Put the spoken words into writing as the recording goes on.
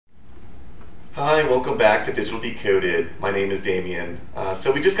Hi, welcome back to Digital Decoded. My name is Damien.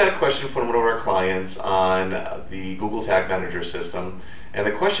 So we just got a question from one of our clients on the Google Tag Manager system. And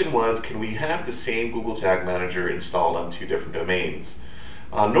the question was, can we have the same Google Tag Manager installed on two different domains?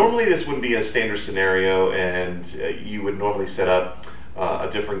 Normally this wouldn't be a standard scenario, and you would normally set up a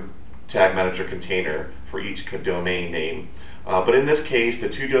different Tag Manager container for each domain name. But in this case, the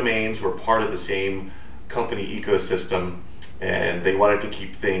two domains were part of the same company ecosystem, and they wanted to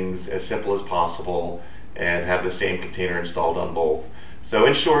keep things as simple as possible and have the same container installed on both. So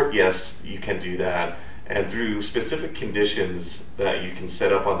in short, yes, you can do that. And through specific conditions that you can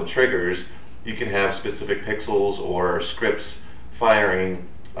set up on the triggers, you can have specific pixels or scripts firing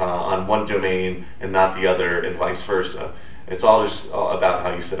on one domain and not the other, and vice versa. It's all just about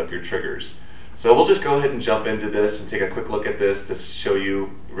how you set up your triggers. So we'll just go ahead and jump into this and take a quick look at this to show you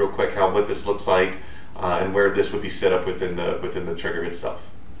real quick what this looks like. And where this would be set up within the trigger itself.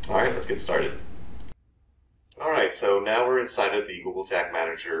 All right, let's get started. All right, so now we're inside of the Google Tag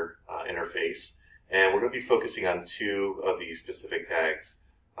Manager interface, and we're going to be focusing on two of these specific tags.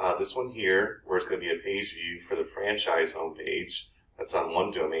 This one here, where it's going to be a page view for the franchise homepage, that's on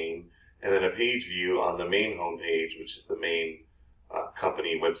one domain, and then a page view on the main homepage, which is the main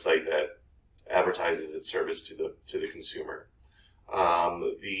company website that advertises its service to the consumer.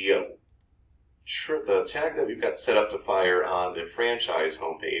 The tag that we've got set up to fire on the franchise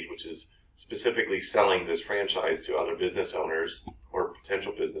homepage, which is specifically selling this franchise to other business owners or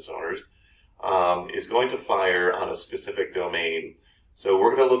potential business owners, is going to fire on a specific domain. So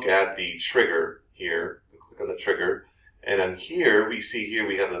we're going to look at the trigger here. Click on the trigger, and on here we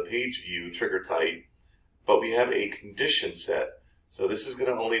have the page view trigger type, but we have a condition set. So this is going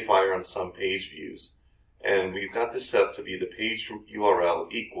to only fire on some page views, and we've got this set up to be the page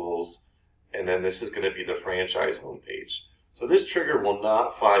URL equals, and then this is going to be the franchise homepage. So this trigger will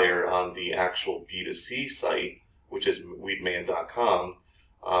not fire on the actual B2C site, which is weedman.com.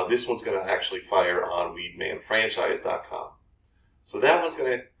 This one's going to actually fire on weedmanfranchise.com. So that one's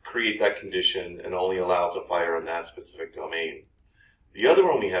going to create that condition and only allow it to fire on that specific domain. The other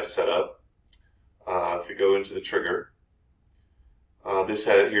one we have set up, if we go into the trigger,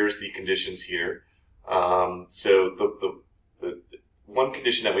 here's the conditions here. So the one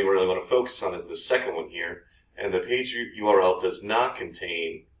condition that we really want to focus on is the second one here, and the page URL does not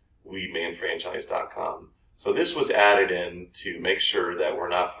contain weedmanfranchise.com. So this was added in to make sure that we're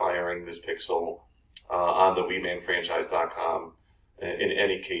not firing this pixel on the weedmanfranchise.com in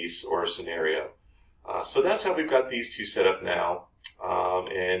any case or scenario. So that's how we've got these two set up now.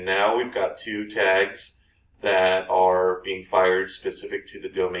 And now we've got two tags that are being fired specific to the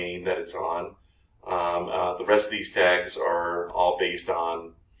domain that it's on. The rest of these tags are all based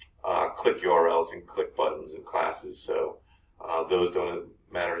on click URLs and click buttons and classes, so those don't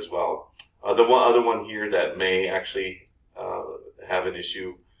matter as well. The other one here that may actually have an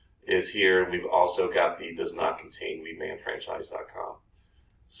issue is here. We've also got the does not contain weedmanfranchise.com.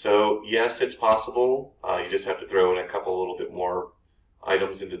 So yes, it's possible. You just have to throw in a couple little bit more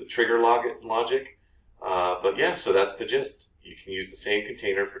items into the trigger logic. But yeah, so that's the gist. You can use the same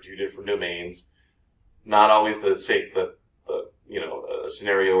container for two different domains. Not always the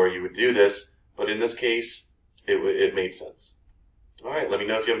scenario where you would do this, but in this case, it made sense. All right, let me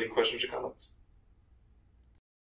know if you have any questions or comments.